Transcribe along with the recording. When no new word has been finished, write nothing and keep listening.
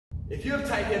If you have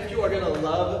tight hips, you are gonna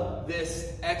love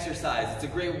this exercise. It's a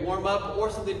great warm-up or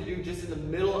something to do just in the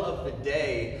middle of the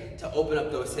day to open up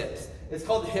those hips. It's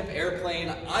called the hip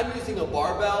airplane. I'm using a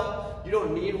barbell. You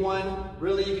don't need one.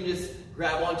 Really, you can just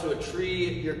grab onto a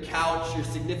tree, your couch, your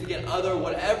significant other,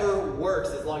 whatever works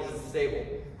as long as it's stable.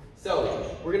 So,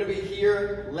 we're gonna be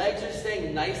here. Legs are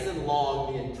staying nice and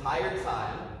long the entire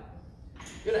time.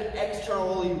 You're gonna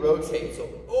externally rotate. So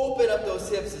open up those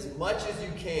hips as much as you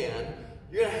can.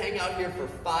 You're gonna hang out here for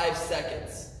 5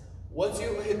 seconds. Once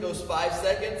you hit those 5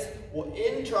 seconds, we'll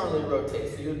internally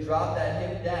rotate. So you'll drop that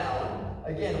hip down,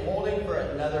 again, holding for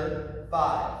another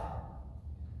 5.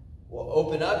 We'll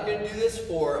open up. You're gonna do this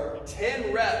for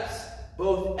 10 reps,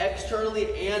 both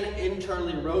externally and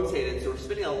internally rotated. So we're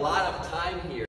spending a lot of time here.